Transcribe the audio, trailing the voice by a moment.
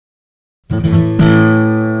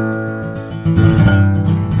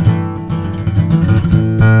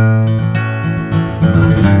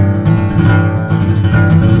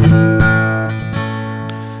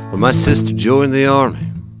my sister joined the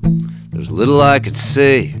army, there was little I could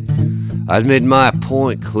say. I'd made my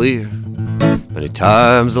point clear. Many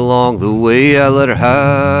times along the way I let her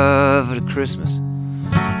have it at Christmas,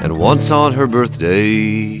 and once on her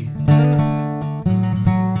birthday.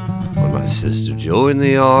 When my sister joined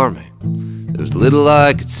the army, there was little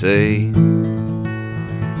I could say.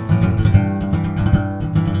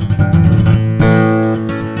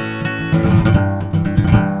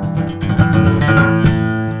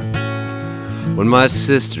 When my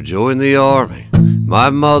sister joined the army, my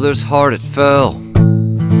mother's heart it fell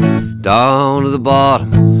down to the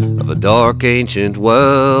bottom of a dark ancient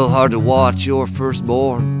well. Hard to watch your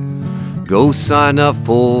firstborn go sign up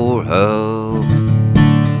for hell. When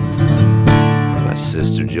my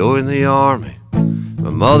sister joined the army, my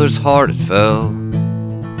mother's heart it fell.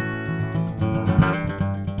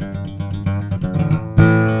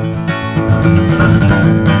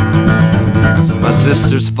 My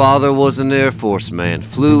sister's father was an Air Force man,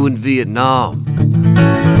 flew in Vietnam,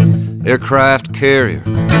 aircraft carrier,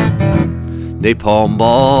 napalm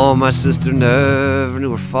bomb. My sister never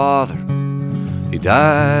knew her father, he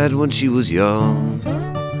died when she was young.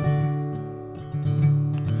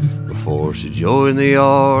 Before she joined the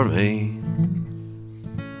army.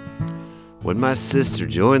 When my sister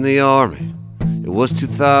joined the army, it was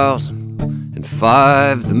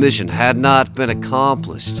 2005. The mission had not been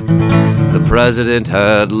accomplished. The president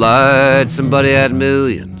had lied, somebody had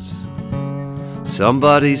millions,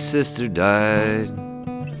 somebody's sister died.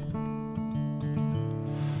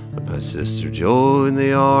 When my sister joined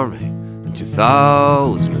the army in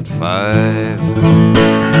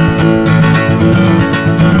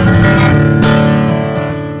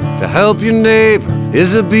 2005. To help your neighbor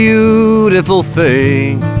is a beautiful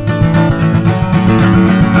thing.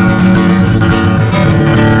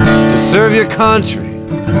 To serve your country,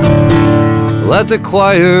 let the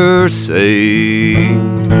choir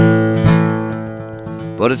sing.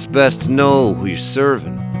 But it's best to know who you're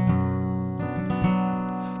serving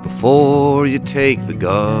before you take the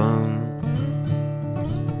gun.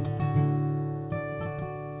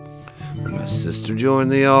 When my sister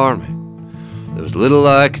joined the army, there was little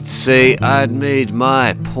I could say. I'd made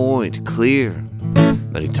my point clear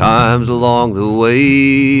many times along the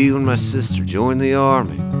way. When my sister joined the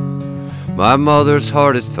army, my mother's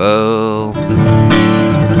heart it fell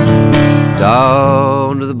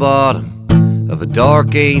down to the bottom of a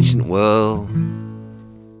dark ancient well.